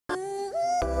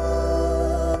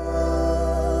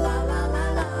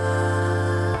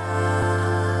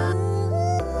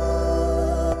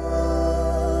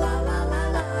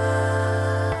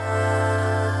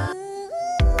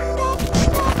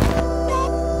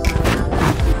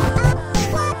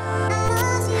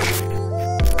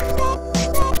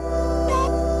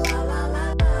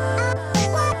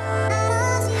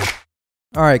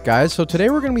Alright guys, so today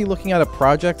we're going to be looking at a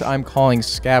project I'm calling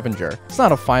Scavenger. It's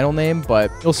not a final name,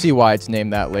 but you'll see why it's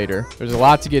named that later. There's a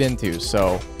lot to get into,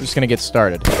 so we're just going to get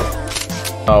started.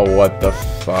 Oh, what the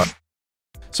fuck.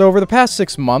 So over the past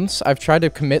 6 months, I've tried to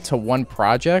commit to one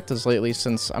project, as lately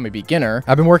since I'm a beginner.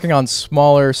 I've been working on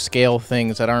smaller scale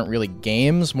things that aren't really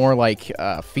games, more like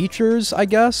features, I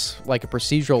guess, like a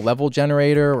procedural level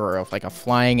generator or like a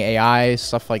flying AI,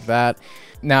 stuff like that.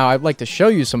 Now, I'd like to show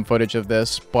you some footage of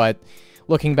this, but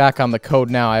looking back on the code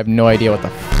now, I have no idea what the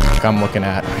fuck I'm looking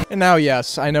at. And now,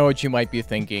 yes, I know what you might be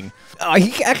thinking.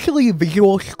 He's actually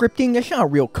visual scripting, that's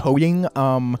not real coding.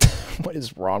 What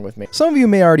is wrong with me? Some of you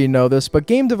may already know this, but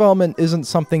game development isn't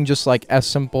something just like as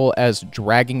simple as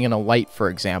dragging in a light, for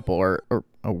example, or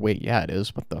oh wait, yeah, it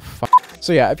is. What the fuck?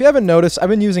 So yeah, if you haven't noticed, I've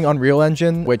been using Unreal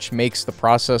Engine, which makes the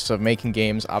process of making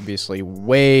games obviously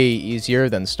way easier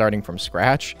than starting from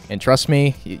scratch. And trust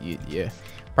me, you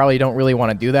probably don't really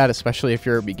want to do that, especially if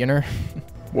you're a beginner.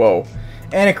 Whoa.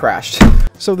 And it crashed.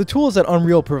 So the tools that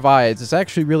Unreal provides is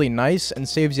actually really nice and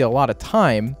saves you a lot of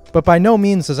time, but by no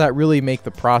means does that really make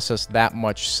the process that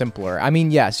much simpler. I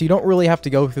mean, yes, you don't really have to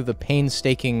go through the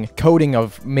painstaking coding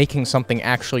of making something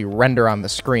actually render on the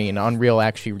screen. Unreal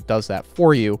actually does that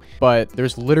for you, but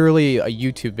there's literally a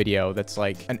YouTube video that's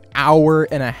like an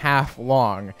hour-and-a-half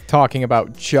long talking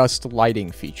about just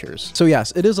lighting features. So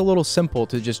yes, it is a little simple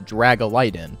to just drag a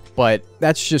light in, but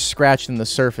that's just scratching the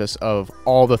surface of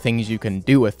all the things you can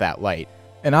do with that light.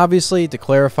 And obviously, to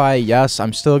clarify, yes,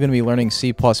 I'm still going to be learning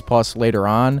C++ later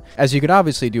on, as you could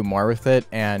obviously do more with it,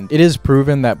 and it is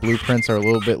proven that blueprints are a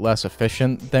little bit less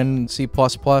efficient than C++,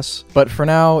 but for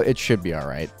now, it should be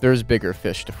alright. There's bigger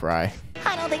fish to fry.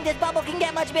 I don't think this bubble can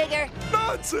get much bigger.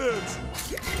 Nonsense!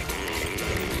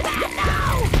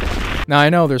 No! Now,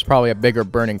 I know there's probably a bigger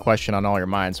burning question on all your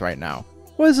minds right now.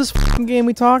 What is this f***ing game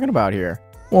we talking about here?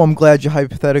 Well, I'm glad you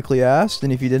hypothetically asked,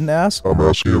 and if you didn't ask, I'm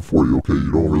asking it for you, okay?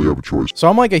 You don't really have a choice. So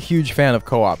I'm like a huge fan of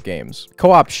co-op games.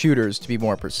 Co-op shooters, to be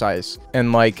more precise,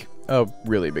 and like a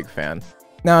really big fan.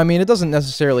 Now, I mean, it doesn't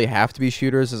necessarily have to be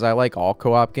shooters, as I like all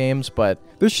co-op games, but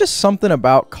there's just something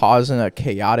about causing a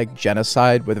chaotic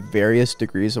genocide with various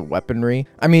degrees of weaponry.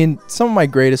 I mean, some of my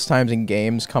greatest times in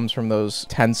games comes from those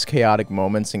tense, chaotic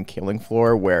moments in Killing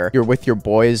Floor where you're with your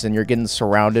boys and you're getting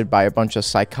surrounded by a bunch of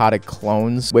psychotic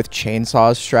clones with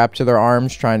chainsaws strapped to their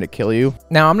arms trying to kill you.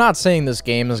 Now, I'm not saying this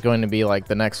game is going to be like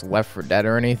the next Left 4 Dead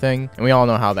or anything, and we all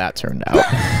know how that turned out.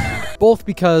 Both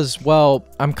because, well,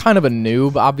 I'm kind of a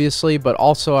noob, obviously, but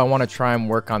also I want to try and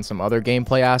work on some other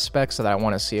gameplay aspects that I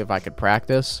want to see if I could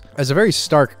practice. As a very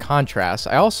stark contrast,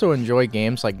 I also enjoy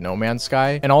games like No Man's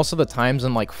Sky, and also the times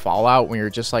in like Fallout when you're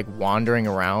just like wandering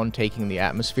around taking the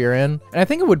atmosphere in. And I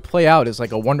think it would play out as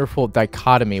like a wonderful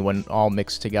dichotomy when all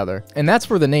mixed together. And that's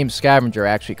where the name Scavenger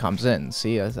actually comes in.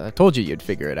 See, I told you you'd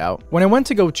figure it out. When I went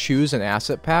to go choose an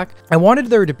asset pack, I wanted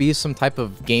there to be some type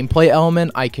of gameplay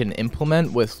element I can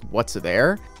implement with what's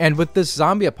there. And with this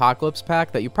zombie apocalypse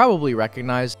pack that you probably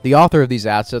recognize, the author of these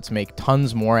assets make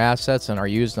tons more assets and are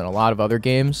used in a lot of other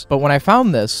games. But when I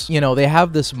found this, you know, they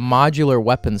have this modular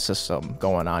weapon system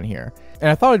going on here. And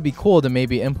I thought it'd be cool to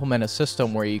maybe implement a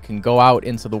system where you can go out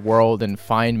into the world and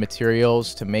find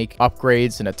materials to make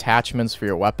upgrades and attachments for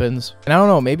your weapons. And I don't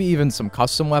know, maybe even some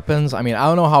custom weapons. I mean, I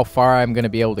don't know how far I'm going to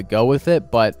be able to go with it,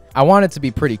 but I want it to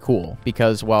be pretty cool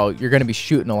because, well, you're going to be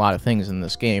shooting a lot of things in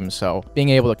this game, so being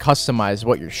able to customize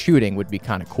what you're shooting would be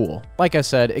kind of cool. Like I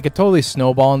said, it could totally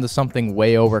snowball into something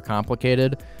way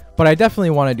overcomplicated, but I definitely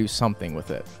want to do something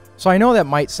with it. So I know that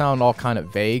might sound all kind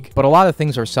of vague, but a lot of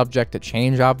things are subject to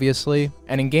change, obviously.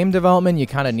 And in game development, you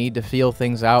kind of need to feel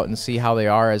things out and see how they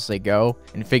are as they go,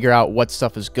 and figure out what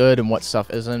stuff is good and what stuff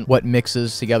isn't, what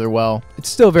mixes together well. It's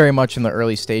still very much in the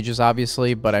early stages,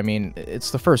 obviously, but I mean,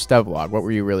 it's the first devlog. What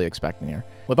were you really expecting here?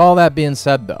 With all that being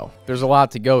said, though, there's a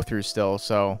lot to go through still,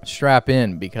 so strap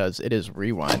in because it is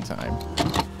rewind time.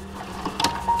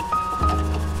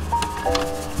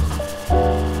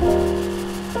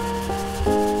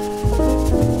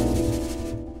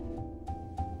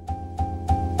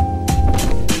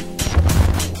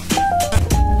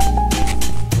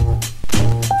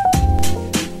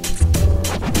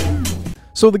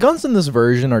 So the guns in this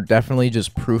version are definitely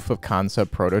just proof of concept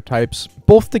prototypes,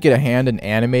 both to get a hand in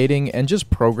animating and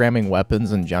just programming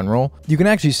weapons in general. You can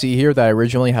actually see here that I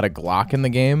originally had a Glock in the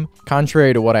game,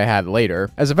 contrary to what I had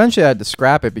later, as eventually I had to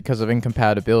scrap it because of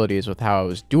incompatibilities with how I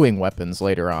was doing weapons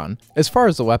later on. As far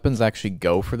as the weapons actually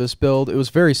go for this build, it was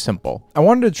very simple. I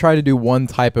wanted to try to do one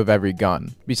type of every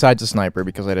gun, besides a sniper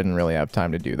because I didn't really have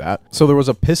time to do that. So there was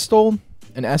a pistol,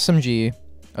 an SMG,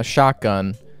 a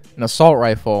shotgun, an assault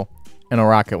rifle, and a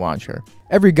rocket launcher.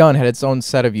 Every gun had its own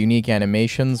set of unique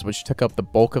animations, which took up the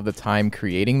bulk of the time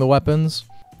creating the weapons.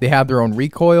 They had their own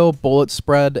recoil, bullet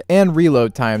spread, and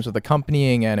reload times with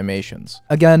accompanying animations.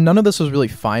 Again, none of this was really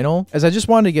final, as I just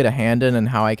wanted to get a hand in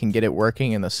how I can get it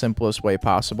working in the simplest way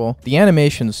possible. The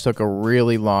animations took a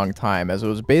really long time, as it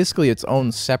was basically its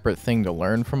own separate thing to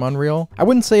learn from Unreal. I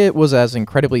wouldn't say it was as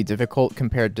incredibly difficult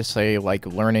compared to, say, like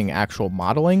learning actual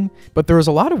modeling, but there was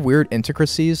a lot of weird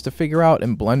intricacies to figure out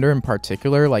in Blender in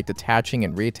particular, like detaching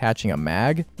and reattaching a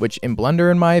mag, which in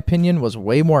Blender, in my opinion, was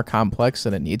way more complex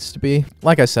than it needs to be.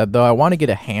 Like I said though, I want to get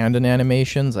a hand in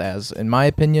animations, as in my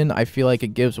opinion, I feel like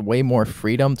it gives way more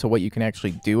freedom to what you can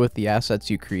actually do with the assets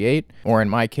you create, or in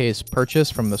my case,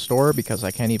 purchase from the store, because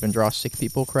I can't even draw stick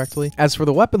people correctly. As for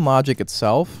the weapon logic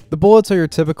itself, the bullets are your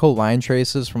typical line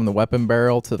traces from the weapon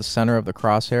barrel to the center of the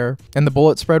crosshair, and the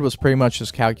bullet spread was pretty much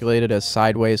just calculated as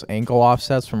sideways angle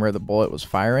offsets from where the bullet was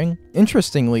firing.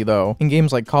 Interestingly though, in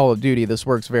games like Call of Duty, this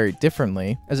works very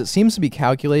differently, as it seems to be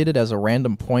calculated as a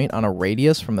random point on a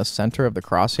radius from the center of the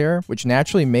crosshair, which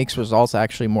naturally makes results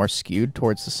actually more skewed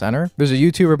towards the center. There's a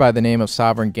YouTuber by the name of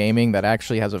Sovereign Gaming that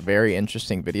actually has a very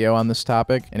interesting video on this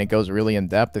topic, and it goes really in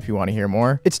depth if you want to hear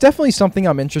more. It's definitely something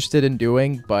I'm interested in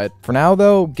doing, but for now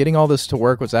though, getting all this to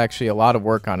work was actually a lot of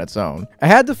work on its own. I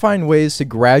had to find ways to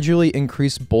gradually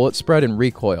increase bullet spread and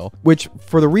recoil, which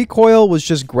for the recoil was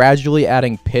just gradually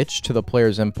adding pitch to the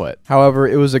player's input. However,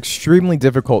 it was extremely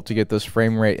difficult to get this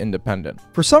frame rate independent.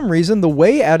 For some reason, the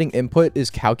way adding input is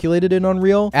calculated in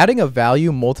Unreal, adding a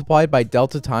value multiplied by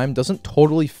delta time doesn't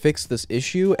totally fix this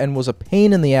issue and was a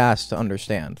pain in the ass to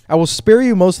understand. I will spare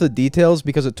you most of the details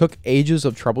because it took ages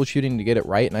of troubleshooting to get it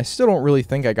right, and I still don't really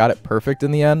think I got it perfect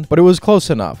in the end, but it was close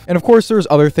enough. And of course, there's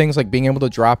other things like being able to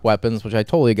drop weapons, which I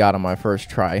totally got on my first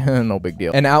try, no big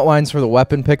deal, and outlines for the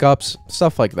weapon pickups,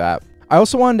 stuff like that. I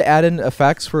also wanted to add in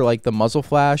effects for like the muzzle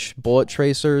flash, bullet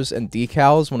tracers, and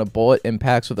decals when a bullet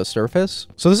impacts with a surface.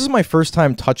 So this is my first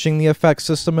time touching the effects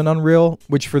system in Unreal,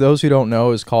 which for those who don't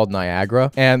know is called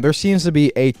Niagara, and there seems to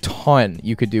be a ton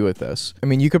you could do with this. I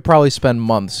mean, you could probably spend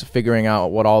months figuring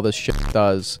out what all this shit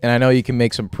does, and I know you can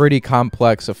make some pretty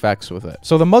complex effects with it.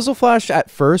 So the muzzle flash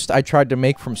at first I tried to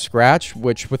make from scratch,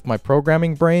 which with my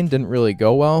programming brain didn't really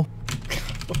go well.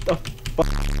 What the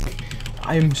fuck?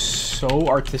 I'm so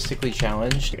artistically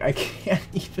challenged. I can't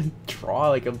even draw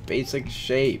like a basic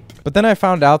shape. But then I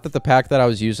found out that the pack that I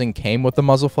was using came with the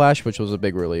muzzle flash, which was a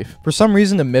big relief. For some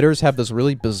reason, emitters have this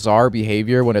really bizarre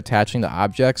behavior when attaching to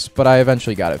objects, but I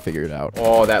eventually got it figured out.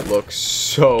 Oh, that looks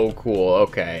so cool.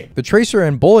 Okay. The tracer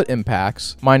and bullet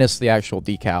impacts, minus the actual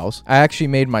decals, I actually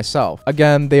made myself.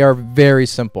 Again, they are very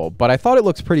simple, but I thought it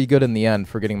looks pretty good in the end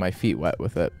for getting my feet wet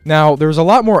with it. Now, there's a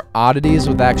lot more oddities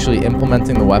with actually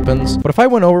implementing the weapons, but if I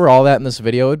went over all that in this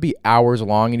video, it'd be hours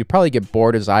long, and you'd probably get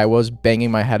bored as I was banging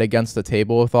my head against the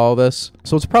table with all this.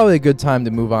 So it's probably a good time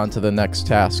to move on to the next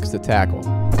tasks to tackle.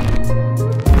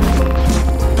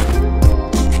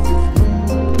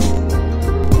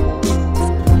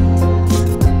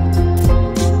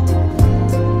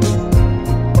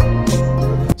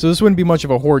 So this wouldn't be much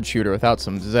of a horde shooter without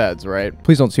some Zeds, right?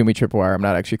 Please don't sue me, Tripwire. I'm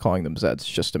not actually calling them Zeds. It's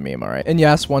just a meme, all right? And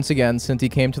yes, once again,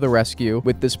 Cinti came to the rescue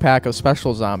with this pack of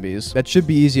special zombies that should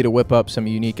be easy to whip up some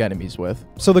unique enemies with.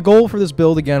 So the goal for this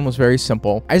build, again, was very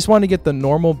simple. I just wanted to get the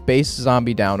normal base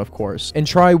zombie down, of course, and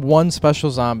try one special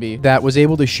zombie that was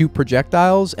able to shoot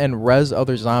projectiles and res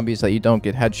other zombies that you don't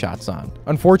get headshots on.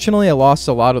 Unfortunately, I lost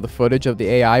a lot of the footage of the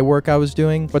AI work I was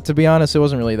doing, but to be honest, it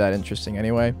wasn't really that interesting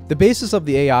anyway. The basis of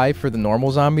the AI for the normal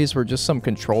zombies were just some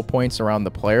control points around the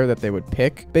player that they would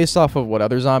pick based off of what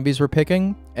other zombies were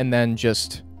picking, and then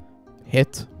just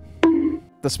hit.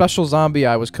 The special zombie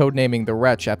I was codenaming the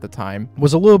Wretch at the time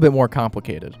was a little bit more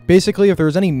complicated. Basically, if there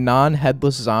was any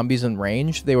non-headless zombies in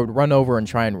range, they would run over and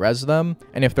try and res them,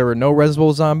 and if there were no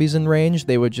resable zombies in range,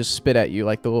 they would just spit at you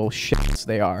like the little shits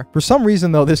they are. For some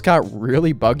reason though, this got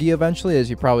really buggy eventually, as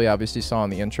you probably obviously saw in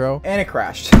the intro, and it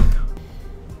crashed.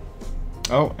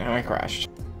 Oh, and I crashed.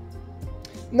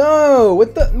 No,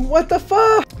 what the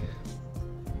fuck?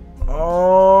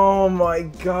 Oh my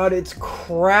god, it's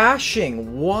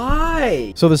crashing.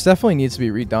 Why? So this definitely needs to be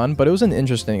redone, but it was an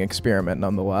interesting experiment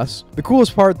nonetheless. The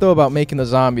coolest part though about making the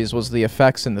zombies was the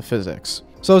effects and the physics.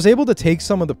 So I was able to take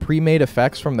some of the pre-made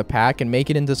effects from the pack and make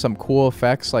it into some cool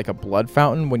effects like a blood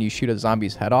fountain when you shoot a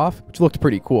zombie's head off, which looked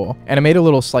pretty cool. And I made a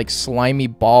little like slimy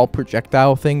ball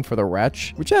projectile thing for the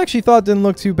Wretch, which I actually thought didn't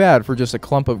look too bad for just a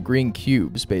clump of green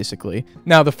cubes, basically.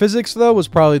 Now the physics though was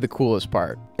probably the coolest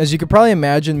part. As you could probably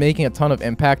imagine, making a ton of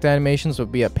impact animations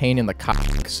would be a pain in the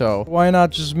cock, so why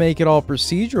not just make it all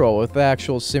procedural with the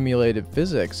actual simulated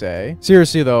physics, eh?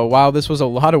 Seriously though, while this was a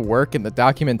lot of work and the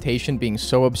documentation being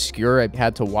so obscure, I had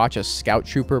had to watch a scout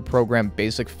trooper program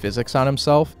basic physics on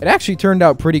himself. It actually turned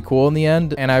out pretty cool in the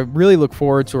end, and I really look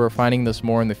forward to refining this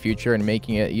more in the future and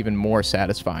making it even more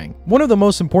satisfying. One of the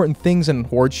most important things in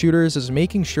horde shooters is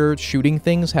making sure shooting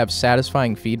things have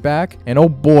satisfying feedback, and oh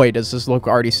boy does this look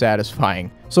already satisfying.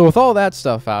 So with all that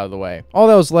stuff out of the way, all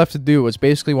that was left to do was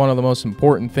basically one of the most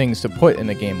important things to put in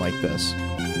a game like this.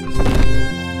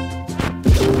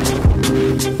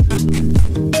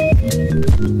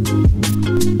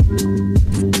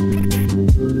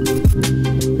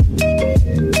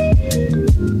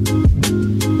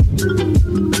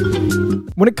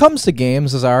 When it comes to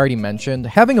games, as I already mentioned,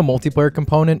 having a multiplayer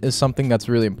component is something that's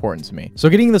really important to me. So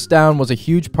getting this down was a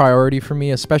huge priority for me,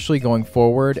 especially going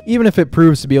forward, even if it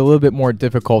proves to be a little bit more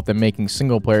difficult than making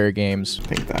single-player games. I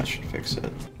think that should fix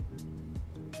it.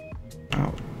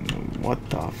 Oh, what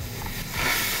the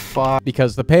fuck?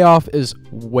 Because the payoff is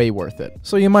way worth it.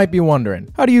 So you might be wondering,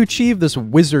 how do you achieve this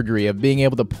wizardry of being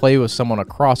able to play with someone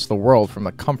across the world from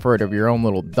the comfort of your own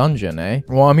little dungeon, eh?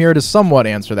 Well, I'm here to somewhat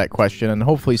answer that question in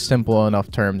hopefully simple enough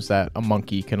terms that a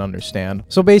monkey can understand.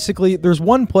 So basically, there's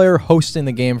one player hosting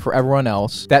the game for everyone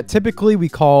else that typically we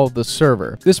call the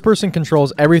server. This person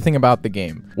controls everything about the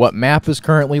game. What map is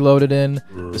currently loaded in,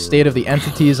 the state of the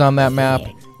entities on that map.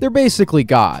 They're basically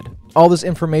God. All this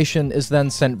information is then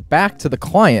sent back to the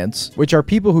clients, which are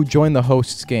people who join the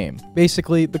host's game.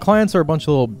 Basically, the clients are a bunch of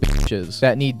little bitches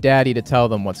that need daddy to tell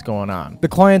them what's going on. The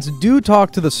clients do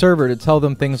talk to the server to tell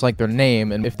them things like their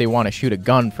name and if they want to shoot a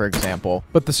gun, for example.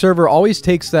 But the server always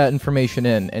takes that information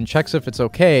in and checks if it's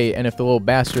okay, and if the little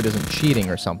bastard isn't cheating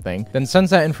or something, then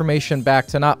sends that information back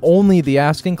to not only the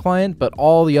asking client, but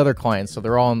all the other clients, so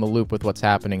they're all in the loop with what's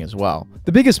happening as well.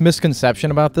 The biggest misconception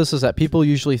about this is that people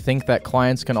usually think that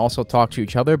clients can also talk to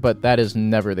each other, but that is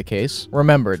never the case.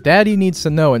 Remember, daddy needs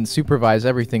to know and supervise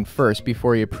everything first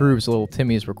before he approves little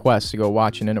Timmy's request to go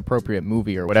watch an inappropriate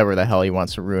movie or whatever the hell he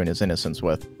wants to ruin his innocence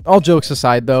with. All jokes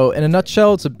aside though, in a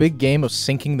nutshell, it's a big game of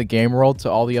syncing the game world to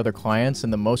all the other clients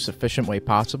in the most efficient way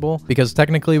possible, because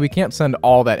technically we can't send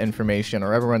all that information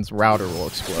or everyone's router will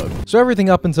explode. So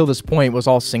everything up until this point was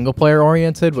all single player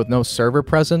oriented with no server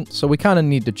present, so we kind of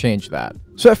need to change that.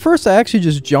 So at first I actually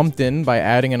just jumped in by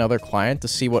adding another client to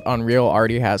see what Unreal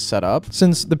already has set up,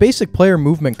 since the basic player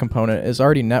movement component is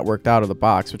already networked out of the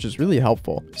box, which is really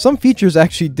helpful. Some features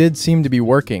actually did seem to be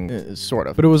working, sort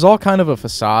of, but it was all kind of a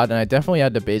facade, and I definitely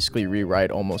had to basically rewrite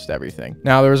almost everything.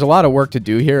 Now there was a lot of work to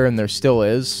do here, and there still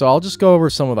is, so I'll just go over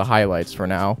some of the highlights for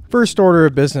now. First order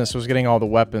of business was getting all the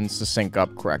weapons to sync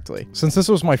up correctly. Since this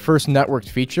was my first networked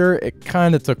feature, it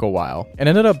kind of took a while, and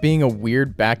ended up being a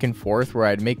weird back and forth where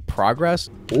I'd make progress.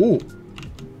 Ooh.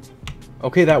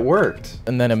 Okay, that worked.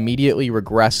 And then immediately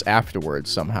regress afterwards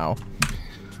somehow.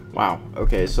 Wow.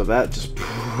 Okay, so that just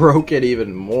broke it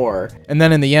even more. And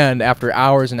then in the end, after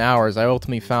hours and hours, I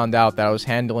ultimately found out that I was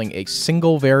handling a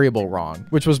single variable wrong,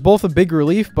 which was both a big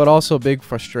relief, but also a big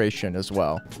frustration as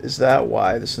well. Is that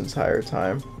why this entire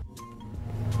time?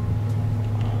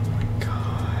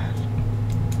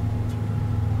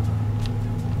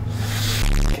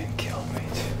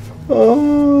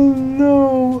 Oh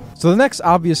no. So the next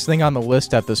obvious thing on the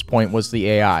list at this point was the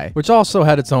AI, which also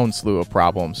had its own slew of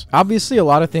problems. Obviously, a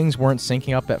lot of things weren't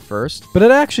syncing up at first, but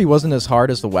it actually wasn't as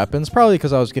hard as the weapons, probably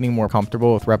because I was getting more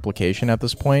comfortable with replication at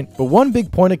this point. But one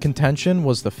big point of contention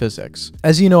was the physics.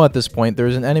 As you know at this point,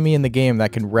 there's an enemy in the game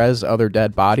that can res other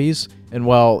dead bodies, and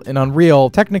well, in Unreal,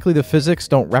 technically the physics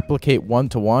don't replicate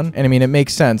one-to-one, and I mean, it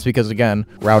makes sense because again,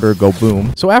 router go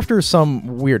boom. So after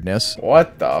some weirdness,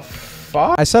 what the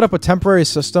fuck? I set up a temporary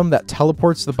system that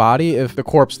teleports the body if the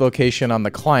corpse location on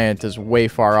the client is way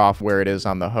far off where it is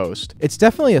on the host. It's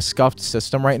definitely a scuffed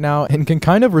system right now and can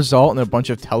kind of result in a bunch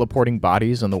of teleporting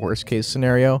bodies in the worst case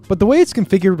scenario, but the way it's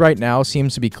configured right now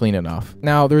seems to be clean enough.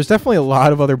 Now, there's definitely a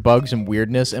lot of other bugs and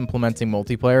weirdness implementing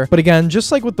multiplayer, but again,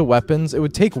 just like with the weapons, it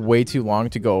would take way too long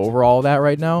to go over all of that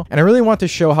right now, and I really want to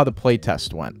show how the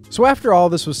playtest went. So after all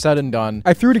this was said and done,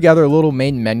 I threw together a little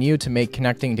main menu to make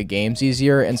connecting to games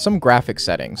easier and some graphic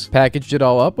settings. Packaged it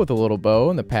all up with a little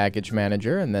bow in the package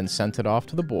manager and then sent it off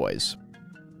to the boys.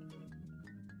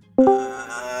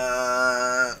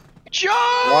 Wow.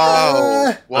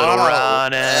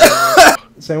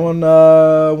 Does anyone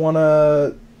want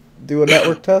to do a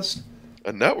network test?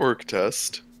 A network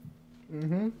test?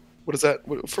 Mm-hmm. What is that?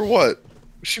 For what? What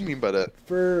do you mean by that?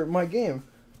 For my game.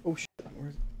 Oh, shit.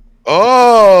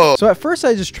 Oh! So at first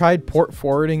I just tried port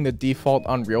forwarding the default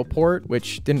Unreal port,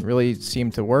 which didn't really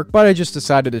seem to work, but I just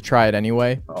decided to try it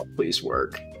anyway. Oh, please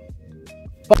work.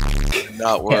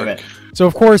 Not work. So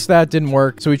of course that didn't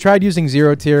work. So we tried using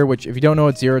zero tier, which if you don't know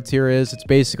what zero tier is, it's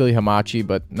basically Hamachi,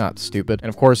 but not stupid. And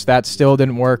of course that still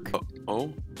didn't work.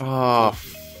 Oh? Oh,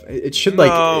 it should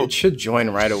like it should join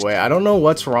right away. I don't know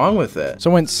what's wrong with it. So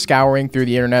I went scouring through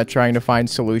the internet trying to find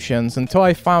solutions until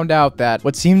I found out that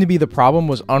what seemed to be the problem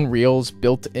was Unreal's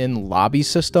built-in lobby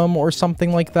system or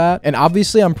something like that. And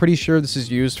obviously I'm pretty sure this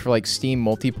is used for like Steam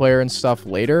multiplayer and stuff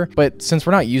later, but since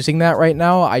we're not using that right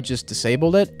now, I just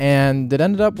disabled it and it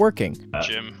ended up working.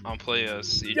 Jim, I'll play a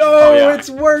Siege. Yo, it's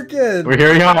working! We're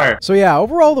here, we are. So yeah,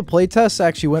 overall the playtest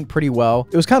actually went pretty well.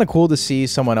 It was kind of cool to see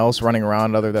someone else running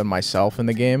around other than myself in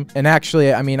the game. And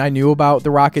actually, I mean, I knew about the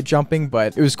rocket jumping,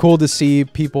 but it was cool to see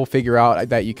people figure out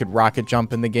that you could rocket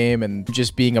jump in the game and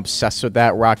just being obsessed with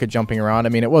that rocket jumping around. I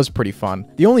mean, it was pretty fun.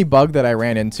 The only bug that I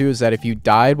ran into is that if you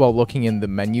died while looking in the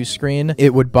menu screen,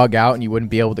 it would bug out and you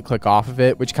wouldn't be able to click off of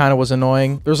it, which kind of was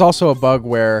annoying. There's also a bug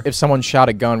where if someone shot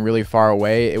a gun really far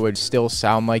away, it would still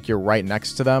sound like you're right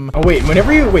next to them. Oh wait,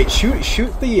 whenever you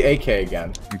shoot the AK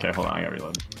again. Okay, hold on, I gotta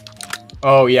reload.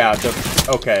 Oh yeah,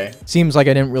 okay. Seems like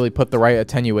I didn't really put the right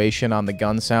attenuation on the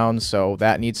gun sound, so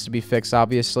that needs to be fixed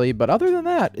obviously, but other than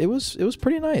that, it was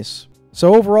pretty nice.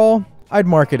 So overall, I'd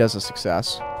mark it as a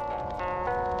success.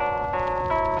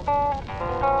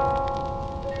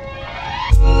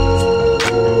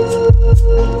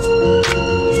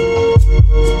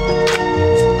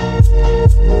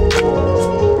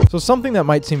 So something that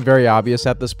might seem very obvious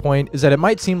at this point is that it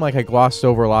might seem like I glossed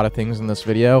over a lot of things in this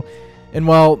video. And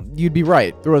well, you'd be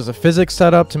right. There was a physics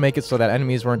setup to make it so that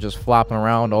enemies weren't just flopping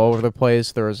around all over the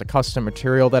place. There was a custom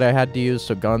material that I had to use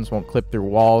so guns won't clip through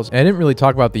walls. And I didn't really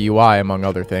talk about the UI, among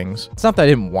other things. It's not that I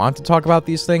didn't want to talk about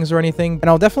these things or anything, and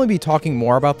I'll definitely be talking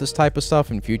more about this type of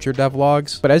stuff in future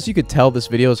devlogs. But as you could tell, this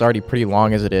video is already pretty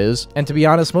long as it is. And to be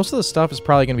honest, most of the stuff is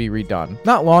probably going to be redone.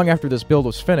 Not long after this build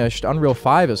was finished, Unreal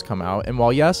 5 has come out. And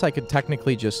while yes, I could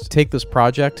technically just take this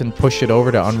project and push it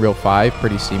over to Unreal 5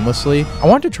 pretty seamlessly, I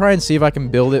want to try and see if I can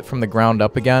build it from the ground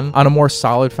up again on a more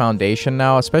solid foundation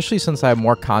now, especially since I have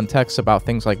more context about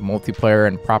things like multiplayer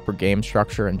and proper game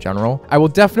structure in general. I will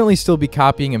definitely still be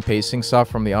copying and pasting stuff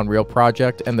from the Unreal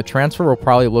project, and the transfer will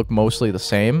probably look mostly the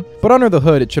same, but under the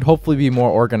hood it should hopefully be more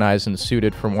organized and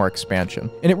suited for more expansion.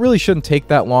 And it really shouldn't take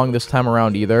that long this time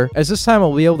around either, as this time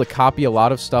I'll be able to copy a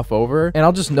lot of stuff over, and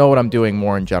I'll just know what I'm doing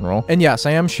more in general. And yes,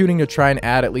 I am shooting to try and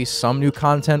add at least some new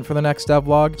content for the next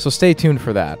devlog, so stay tuned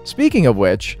for that. Speaking of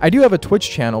which, I do have a Twitch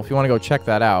channel if you want to go check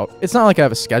that out. It's not like I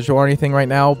have a schedule or anything right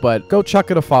now, but go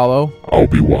chuck it a follow. I'll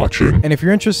be watching. And if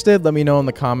you're interested, let me know in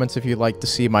the comments if you'd like to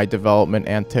see my development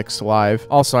antics live.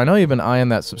 Also, I know you've been eyeing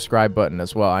that subscribe button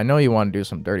as well. I know you want to do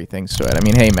some dirty things to it. I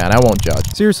mean, hey man, I won't judge.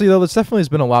 Seriously though, this definitely has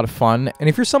been a lot of fun. And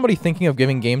if you're somebody thinking of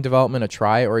giving game development a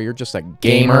try, or you're just a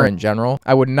gamer in general,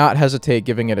 I would not hesitate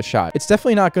giving it a shot. It's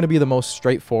definitely not going to be the most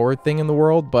straightforward thing in the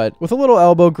world, but with a little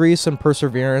elbow grease and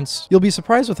perseverance, you'll be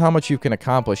surprised with how much you can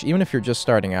accomplish, even if you're just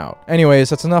starting out.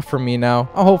 Anyways, that's enough for me now.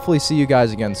 I'll hopefully see you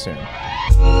guys again soon.